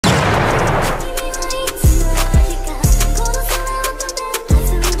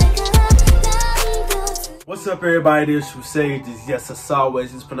up, everybody? This Rustage. Yes, as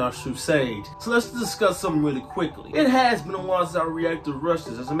always, it's pronounced Rustage. So let's discuss something really quickly. It has been a while since I reacted to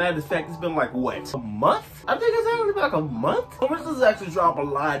Rustage. As a matter of fact, it's been like, what? A month? I think it's actually been like a month? So Rustage actually dropped a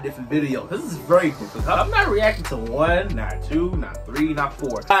lot of different videos. This is very cool because I'm not reacting to one, not two, not three, not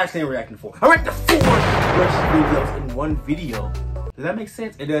four. I actually ain't reacting to four. I reacted to 4 Rustage videos in one video. Does that make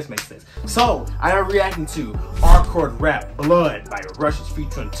sense? It does make sense. So, I am reacting to Hardcore Rap Blood by Rustage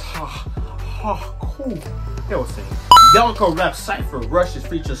featuring cool. They were saying Yonko Rap Cypher, Rustage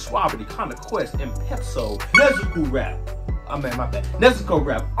featuring G.O.A.T, Quest, and Pepso. Nezuko Rap. Oh man, my bad. Nezuko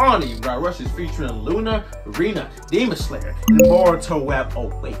Rap Ani by Rustage featuring Luna, Rena, Demon Slayer, and Boruto Rap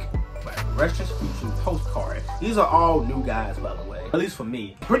Awake by Rustage featuring Postcard. These are all new guys, by the way. At least for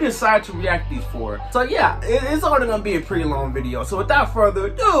me. Pretty excited to react to these 4. So yeah, it's only gonna be a pretty long video. So without further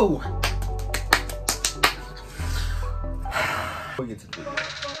ado, we'll get to the video.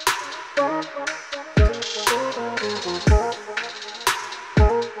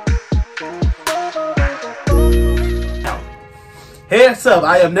 Heads up,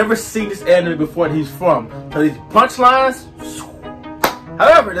 I have never seen this anime before that he's from. So these punchlines,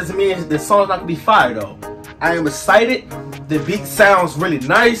 however, it doesn't mean the song's not gonna be fire though. I am excited. The beat sounds really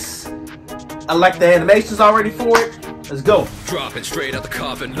nice. I like the animations already for it. Let's go. Dropping straight out the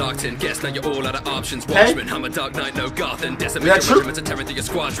coffin, locked in. Guess now you're all out of options. Watchmen, I'm a dark knight, no Gotham. Decimate your regiments and tearing through your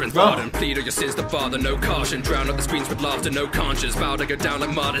squadron. Pardon, plead all your sins to father, no caution. Drown out the screens with laughter, no conscience. Bow to go down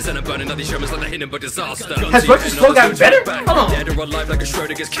like martyrs and I'm burning out these Shermans like the Hindenburg disaster. Has Rustage still gotten better? Dead or alive like a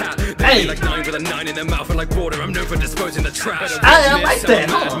Schrodinger's cat. They like 9 with a 9 in their mouth and like water. I'm known for disposing the trash. I like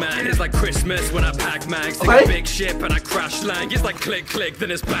that. Man, it's like Christmas when I pack mags. Take a big ship and I crash lang. It's like click click, then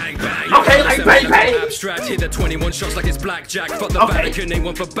it's bang bang. Okay, like bang bang. Abstract, hit the 21 shots like it's blackjack. Fuck the Vatican, ain't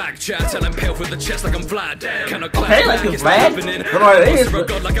one for back chat. And I'm pale for the chest like I'm Vlad. Cannot clap like back, it's Vlad. A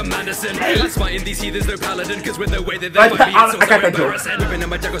god like a Madison. Let's fight in these heathens, no paladin. Cause with no way that they fight me, it's so embarrassing. Whipping in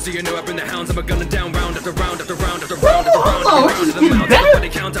my jackal, so you know I've been the hounds. I'm a gunning down round after round after round after round after round. Round to the mouth, everybody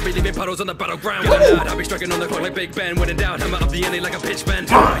count. I be leaving puddles on the battleground. I'll be striking on the clock like Big Ben. When in doubt, hammer up the enemy like a pitch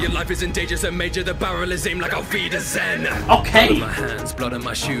bend. Your life is in danger, so major. The barrel is aimed like I'll feed a zen. Okay. Blood on my hands, blood on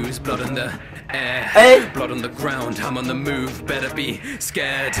my shoes, blood on the air, blood on the ground. I'm on the move, better be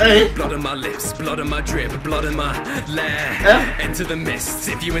scared. Blood on my lips, blood on my drip, blood in my lair. Enter the mists,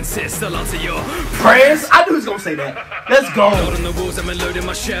 if you insist, I'll answer your prayers. I knew he was gonna say that. Let's go. Blood on the walls, I'm unloading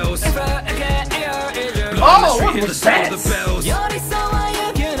my shells. Oh, what was that?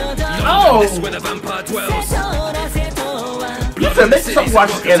 Oh, where the vampire dwells. You can make yourself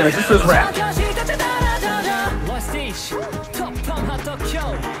watch this anime. This is rap.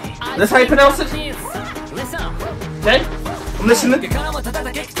 That's how you pronounce it? Okay, I'm listening.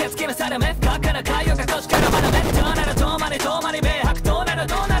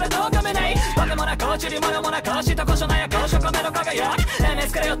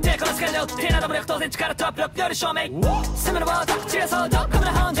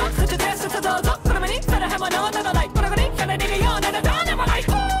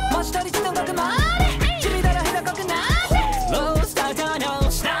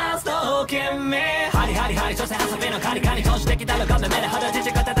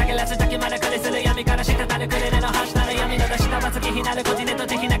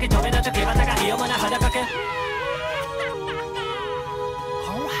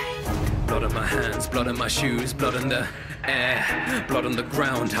 Blood on my hands, blood on my shoes, blood on the air, blood on the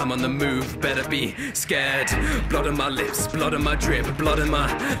ground, I'm on the move, better be scared. Blood on my lips, blood on my drip, blood in my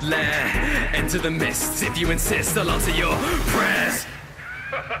lair. Enter the mists, if you insist, I'll answer your prayers.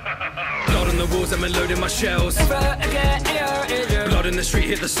 Blood on the walls, I'm unloading my shells. Blood in the street,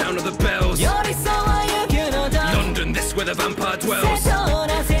 hear the sound of the bells. London, this where the vampire dwells.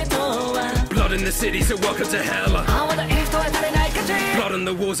 Blood in the city, so welcome to hell. Blood on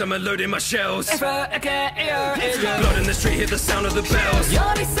the walls, I'm unloading my shells. Blood in the street, hear the sound of the bells.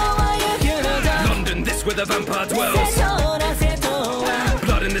 London, this where the vampire dwells.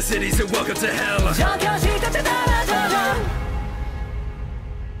 Blood in the city, so welcome to hell.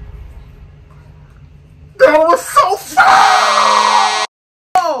 That was so fun!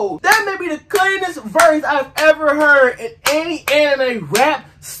 Oh, that may be the cleanest verse I've ever heard in any anime rap,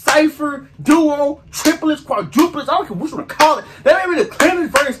 cipher, duo, triplets, quadruplets, I don't care what you want to call it. That may be the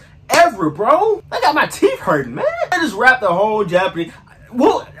cleanest verse ever, bro. I got my teeth hurting, man. I just rapped the whole Japanese.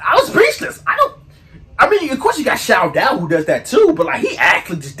 Well, I was speechless. I mean, of course you got Xiao Dao who does that too, but like he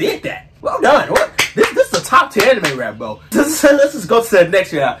actually just did that. Well done. This is the top 10 anime rap, bro. Let's just go to the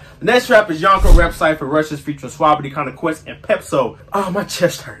next rap. The next rap is Yonko Rap Cypher, Rustage featuring G.O.A.T, Quest, and Pepso. Oh, my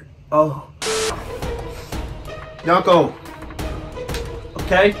chest hurt. Oh. Yonko.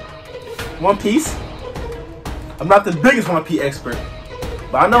 Okay. One Piece. I'm not the biggest 1P expert,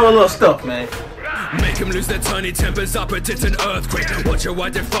 but I know a little stuff, man. Make them lose their tiny tempers up, it's an earthquake. Watch how I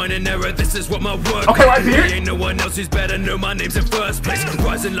define an error, this is what my work. Okay, right here. Ain't no one else who's better, know my name's in first place.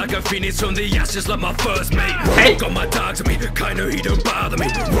 Rising like a phoenix from the ash, just like my first mate. Okay. Got my dog to me, kinda he don't bother me.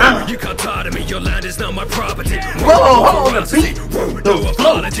 You can't tire me, your land is now my property. Whoa, hold on, the beat. No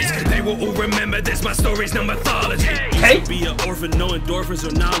apologies, they will all remember this, my story's now mythology. Okay. Be an orphan, no endorphins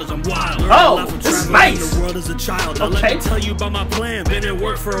or knowledge, I'm wild. Oh, this is nice. The world as a child. Now let me tell you about my plan, been at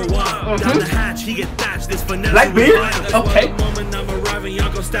work for a while. Down the hatch, he get thatched, this finesse. Blackbeard? Okay. The moment I'm arriving,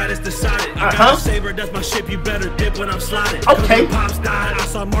 Yonko status decided. I got a saber, that's my ship, you better dip when I'm sliding. Okay. When Pops died, I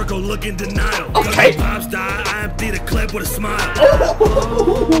saw Marco look in denial. Okay. When Pops died, I emptied the clip with a smile.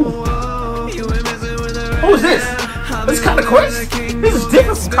 Who is this? This is Connor Quest? This is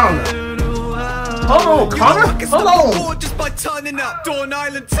different from Connor. Hold on, Connor? Hold on. Just by turning up, Dawn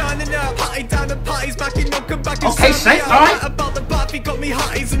Island turning up. Party down the parties, back in come back and Okay, Saint, alright. About the Buffy got me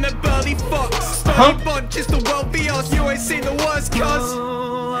hotties and the burly fox. Stony bunch is the world be us. You ain't seen the worst, cuz.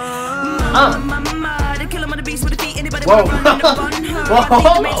 Whoa. Whoa.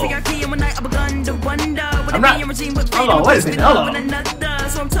 I'm not. Hold on, wait a minute. Hold on.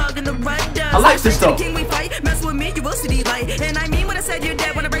 I like this though.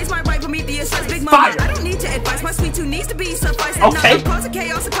 Fire. I don't need to advise. My sweet tooth needs to be sufficed. Okay. Causing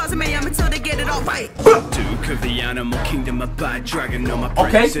chaos and causing mayhem until they get it all right. Duke of the animal kingdom, a bad dragon on my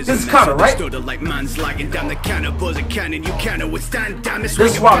Okay, this is Connor, right? Like man's lagging down the cannibals a cannon, you cannot withstand. Down this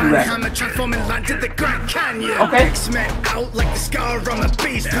This one, right? hammer transforming land to the Grand Canyon. Okay. X-Men out like the scar on a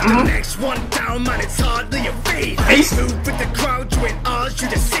beast. Put the next one down, man, it's hardly a feat. Beast? Move with the crowd, join ours, you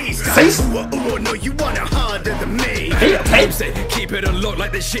deceased. Beast? Oh, no, you want it harder than me. Okay. Say, keep it unlocked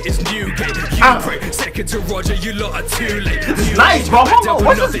like this shit is new. You pray, second to Roger, you lot are too late. Nice, bro. Hold on.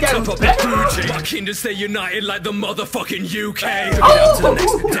 What's this guy better? My kingdom stay united like the motherfucking UK. Oh, To the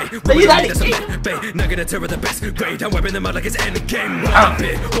next day, they united. not gonna terror the best grade. I'm wearing them out like it's endgame.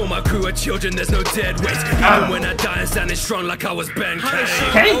 All my crew are children, there's no dead weight. Even when I die, I'm standing strong like I was Ben K.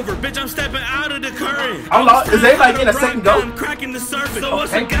 Okay. Over, bitch, I'm stepping out of the current. Hold on. Is everybody getting a second go? I'm cracking the surface. So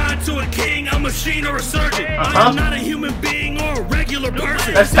what's a god to a king, a machine or a surgeon? Uh-huh. I'm not a human being or a regular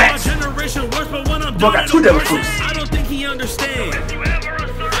person. That's facts. My generation works, but when I'm Bro, done, got two different fruits. I don't think he understands.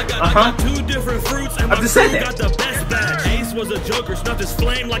 I Uh-huh. got two different fruits and I my just said crew that. got the best batch. Ace was a joker, snuffed his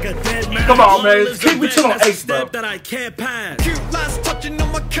flame like a dead man. Come on, man. All is Keep it chill on event, Ace, that's a bro. step that I can't pass. Cute last touching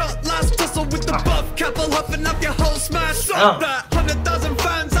on my cut, last tussle with the buff couple huffing up your whole smash. Stop that 100,000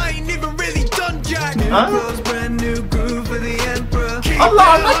 fans, I ain't even really done jack. Brand new groove for the emperor. Oh, Lord,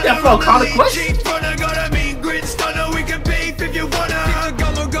 I like that flow, Connor Quest. Got a mean grid stunner, we can beef if you wanna.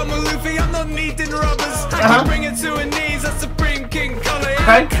 Gummo Luffy, I'm not needing rubbers. I can bring it to her knees, that's Supreme King color.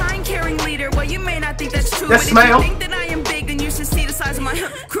 Okay. Kind, caring leader. Well, you may not think that's true. That's but if smell. you think that I am big, then you should see the size of my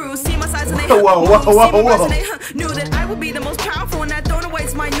crew. See my size and they Whoa. knew that I would be the most powerful and that thrown away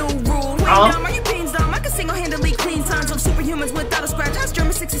is my new rule. Wait, dumb, are you beans dumb? I can single-handedly clean tons of superhumans without a scratch. Ask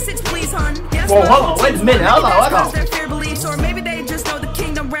German 66, please, hun. Yes, Whoa, hold on, wait a minute. Hold on. Their fair beliefs, or maybe they just know the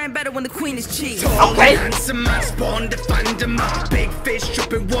kingdom ran better when the queen is chief. Okay. Handsome man spawned to find him up. Big fish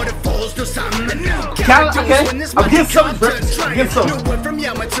dripping waterfalls, no salmon. Okay. I'll give some. Give some. No one from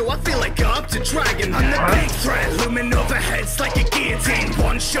Yamato, I feel like up to dragon. I'm the big threat, looming overheads like a guillotine.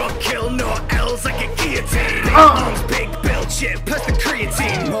 One shot kill, no L's like a guillotine. Arms, big build shit, plus the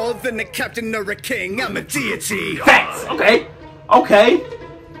creatine. More than a captain or a king, I'm a deity. Facts. Okay.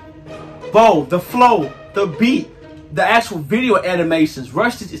 Bo, the flow, the beat, the actual video animations.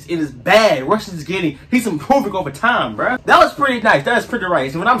 Rustage is in his bag. Rustage is he's improving over time, bro. That was pretty nice. That was pretty right.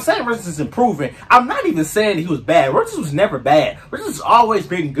 And when I'm saying Rustage is improving, I'm not even saying he was bad. Rustage was never bad. Rustage has always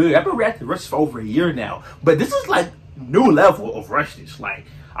been good. I've been reacting to Rustage for over a year now. But this is like new level of Rustage. Like,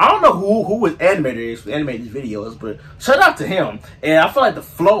 I don't know who his animator is who animated these videos, but shout out to him. And I feel like the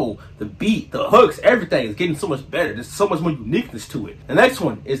flow, the beat, the hooks, everything is getting so much better. There's so much more uniqueness to it. The next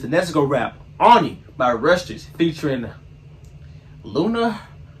one is the Nezuko rap Oni by Rustage featuring Luna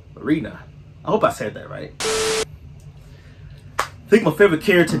Marina. I hope I said that right. I think my favorite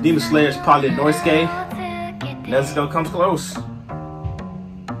character in Demon Slayer is probably Norisuke. Nezuko comes close.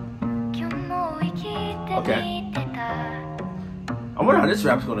 Okay. I wonder how this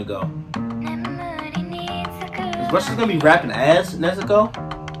rap's gonna go. Is Rustage gonna be rapping as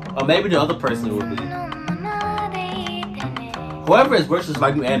Nezuko? Or maybe the other person will be. Whoever is versus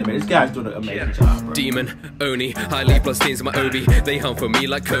like new anime, this guy's doing an amazing job, bro. Demon, Oni, I leave blood stains in my obi. They hunt for me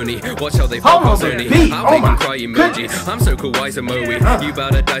like Coney. Watch how they focus Oni. I'll make them cry emoji. I'm so cool, wise and moey. You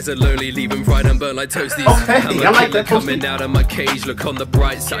bout to die so lonely, leave them fried and burnt like toasties. Okay, I like that coming out of my cage, look on the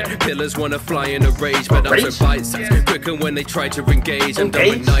bright side. Pillars wanna fly in a rage, but I'm so bite-sized. Quicker when they try to engage. I'm done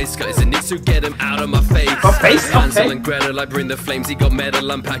with nice guys, it needs to get them out of my face. Hansel and Gretel, I bring the flames, he got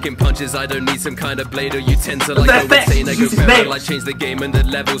metal. I'm packing punches, I don't need some kind of blade or utensil. Like I would say, I go feral. I change the game and the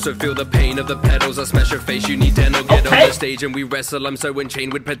levels, so feel the pain of the pedals. I smash your face, you need dental. Get on the stage and we wrestle. I'm so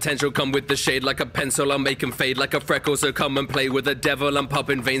enchained with potential, come with the shade like a pencil. I'll make them fade like a freckle, so come and play with the devil. I'm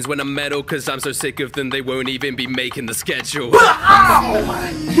popping veins when I'm metal, cause I'm so sick of them, they won't even be making the schedule. Oh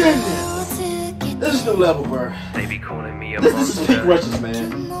my goodness! This is new level, bro. They be calling me a This is peak Rushes,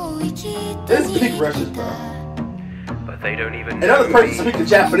 man. This is peak Rushes, bro. But they don't even know. Another person speaking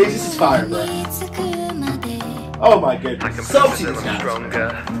Japanese, this is fire, bro. Oh my goodness. So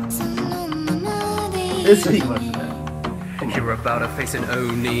stronger. It's peak Rushes, man. You're about to face an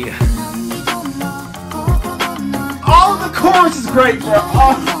Oni. Oh, the chorus is great, bro.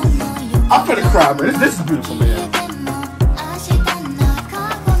 Oh, I'm gonna cry, bro. This is beautiful, man.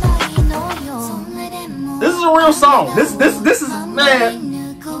 This is a real song. This is, man.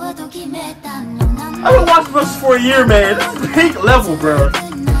 I've been watching this for a year, man. This is peak level, bro.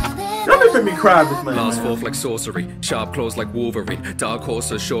 Don't make me cry, this man. Last forth like sorcery, sharp claws like Wolverine. Dark horse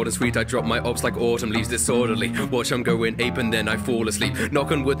so short and sweet, I drop my ops like autumn leaves disorderly. Watch I'm going ape and then I fall asleep.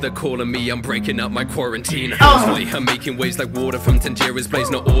 Knock on wood, they're calling me, I'm breaking up my quarantine. Forcefully, I'm making waves like water from Tanjira's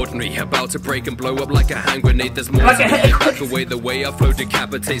blaze, not ordinary. About to break and blow up like a hand grenade, there's more to me. Back away the way I flow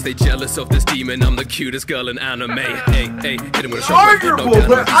decapitates, they jealous of this demon. I'm the cutest girl in anime. Hey, hit him with a shot. I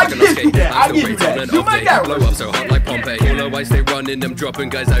give you that. I give you that. You might got blow up so hot like Pompeii. All I stay running, I'm dropping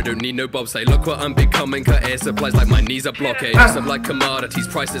guys, I don't need no bobsleigh. Look what I'm becoming, cut air supplies like my knees are blockades. I'm like commodities,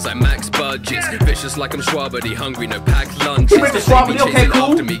 prices I max budgets. Vicious like I'm Schwabity, hungry, no packed lunches. Okay,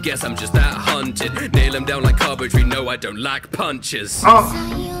 cool. After me, guess I'm just that hunted. Nail him down like carpentry, no I don't lack punches.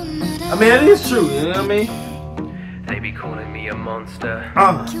 I mean, it is true, you know what I mean? They be calling me a monster.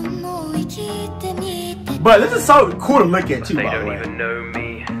 But this is so cool to look at too, they by the don't way. even know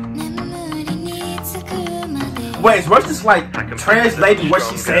me. Wait, is Rush just like translating what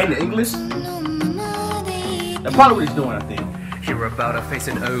she's saying in English? That's probably what he's doing, I think. You're about to face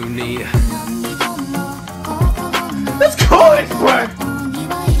an Oni. This chorus, bro!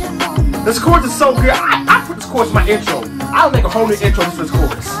 This chorus is so good. I put this chorus in my intro. I'll make a whole new intro to this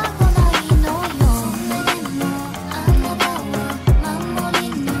chorus.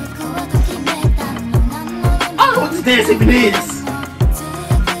 I don't know what this dance even is.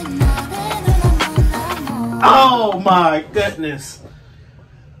 Oh my goodness.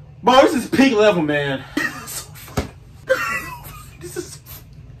 Bro, this is peak level, man.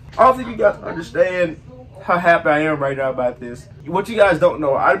 I don't think you guys understand how happy I am right now about this. What you guys don't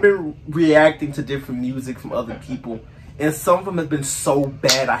know, I've been reacting to different music from other people, and some of them have been so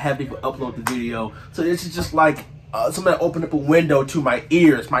bad I haven't even uploaded the video. So this is just like something that opened up a window to my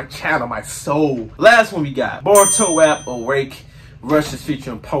ears, my channel, my soul. Last one we got, Boruto Rap Awake. Rustage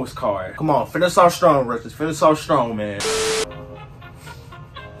featuring Postcard. Come on, finish off strong, Rustage. Finish off strong, man.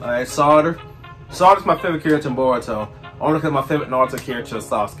 Alright, Sauter. Sauter's my favorite character in Boruto. Only because my favorite Naruto character is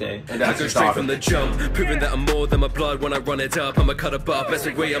Sasuke. And that's I go straight from the jump, proving that I'm more than my blood. When I run it up, I'ma cut above.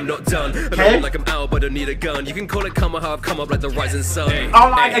 Best way I'm not done. I look like I'm out, but I need a gun. You can call it karma, how I've come up like the rising sun.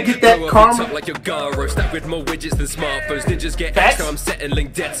 I get that karma. Like your Garo, stacked with more widgets than smartphones. Ninjas get extra, I'm settling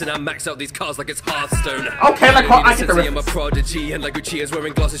debts, and I max out these cars like it's Hearthstone. Okay, like I get the reference. I'm a prodigy, and like Gucci is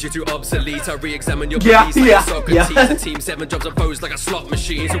wearing glasses, you're too obsolete. I re-examine your beliefs like Socrates. The team 7 jobs of foes like a slot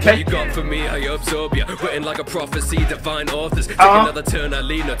machine. So what you got for me, I absorb ya. Written like a prophecy, divine authors. Another turn, I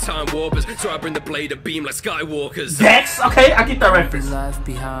lead, no time warpers. So I bring the blade of beam like Skywalkers. Dex? Okay, I get that reference. Left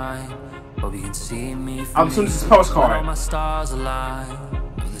behind, but we can see me. I'm assuming this is Postcard. My stars align,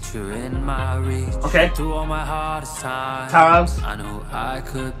 that you're in my reach. Okay. Through all my hardest times, I know I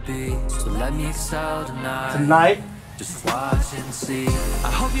could be. So let me excel tonight. Just watch and see.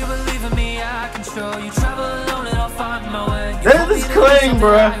 I hope you believe in me. I can show you. Travel alone and I'll find my way. This is clean,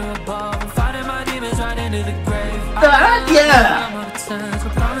 bruh. Fighting my demons right into the grave. Yeah.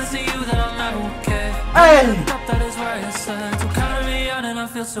 Hey. I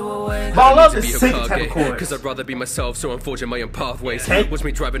feel so awake. But I love this singing type of chorus. Cause I'd rather be myself, so I'm forging my own pathways. Okay. Watch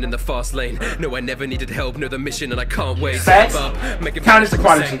me driving in the fast lane. No, I never needed help, know the mission and I can't wait. Facts. Step up, make it Count as the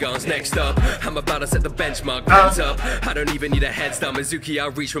quality. Next up, I'm about to set the benchmark. Hands up, I don't even need a head start. Mizuki, I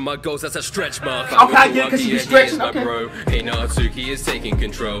reach for my goals, that's a stretch mark. Okay, I get it, cause you be stretching, okay. Bro. Hey, Natsuki is taking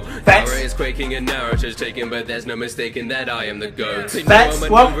control. Facts. Power is quaking and narrative's taken, but there's no mistaking that I am the GOAT. They know Facts. I'm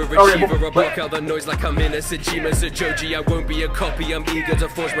an Well, overachiever. I block out the noise like I'm in a Sejima Sojoji. I won't be a copy, I'm eager to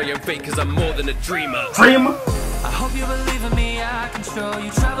forge my own fate, cause I'm more than a dreamer. Dreamer. I hope you believe in me, I can show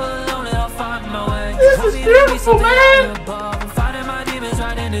you. Travel alone and I'll find my way. This is beautiful, man. I'm fighting my demons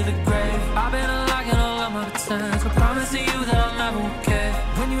right into the grave. I've been unlocking all of my pretends, but promising you that I'll never care.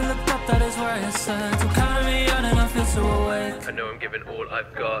 When you looked up, that is where I said, so count me on and I feel so awake. I know I'm giving all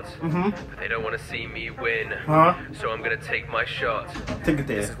I've got, but they don't want to see me win. So I'm gonna take my shot. Take it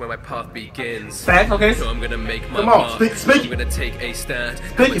there. This is where my path begins. Fact, okay. So I'm gonna make my Come on, mark. speak. I'm gonna take a stand.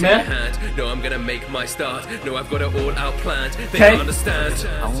 Speak it, man. Hand. No, I'm gonna make my start. No, I've got it all out planned. They Okay. don't understand.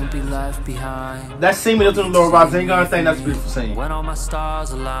 I won't be left behind. That scene with the little Rasengan thing, that's a beautiful scene. When all my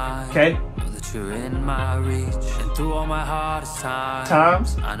stars align. Okay. Know that you're in my reach, and through all my hardest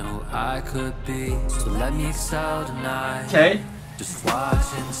times, I know I could be. So let me excel tonight. Okay. Just watch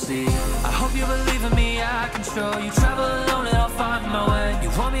and see. I hope you believe in me, I can show you. Travel alone and I'll find my way. You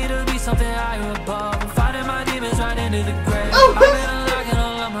want me to be something higher above. I'm fighting my demons right into the grave. I've been unlocking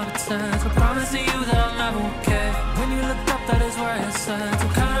all of my pretends, but promising you that I'll never care. When you looked up, that is where I said, so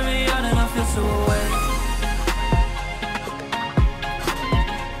count me on and I feel so awake.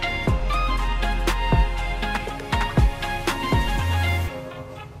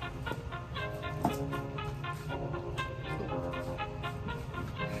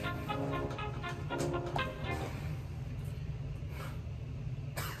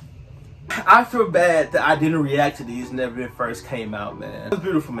 I feel bad that I didn't react to these whenever it first came out, man. It's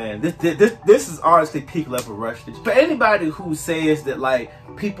beautiful, man. This is honestly peak level Rustage. For anybody who says that like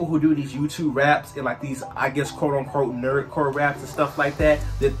people who do these YouTube raps and like these, I guess, quote unquote nerdcore raps and stuff like that,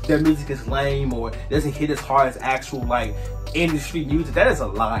 that their music is lame or doesn't hit as hard as actual like industry music, that is a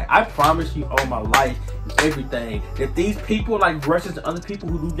lie. I promise you on my life and everything that these people like Rustage and other people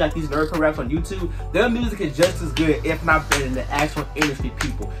who do like these nerdcore raps on YouTube, their music is just as good, if not better, than the actual industry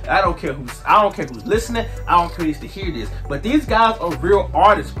people. I don't care who's listening. I don't care who's to hear this. But these guys are real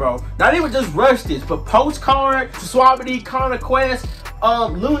artists, bro. Not even just Rustage, but Postcard, Suavity, Conquest,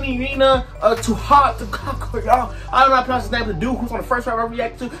 Looney Nina, Too Hot to Conquer, y'all. I don't know how to pronounce his name, the dude who's on the first rap I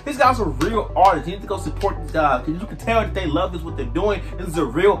reacted to. These guys are real artists. You need to go support these guys, because you can tell that they love this, what they're doing. This is a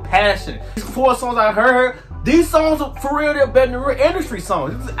real passion. These 4 songs I heard, these songs are for real, they're better than real industry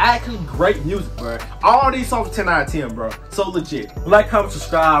songs. This is actually great music, bro. All these songs are 10 out of 10, bro. So legit. Like, comment,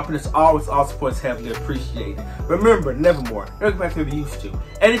 subscribe, and it's always all support is heavily appreciated. Remember, never more. Never back to be used to.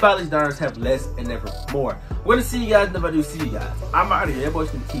 Anybody's dollars have less and never more. We're gonna see you guys, never do see you guys. I'm out of here.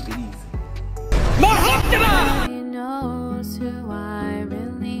 Everybody's gonna keep it easy. He knows who I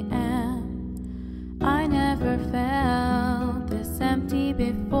really am. I never felt this empty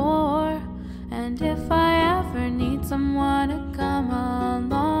before. And if I ever need someone to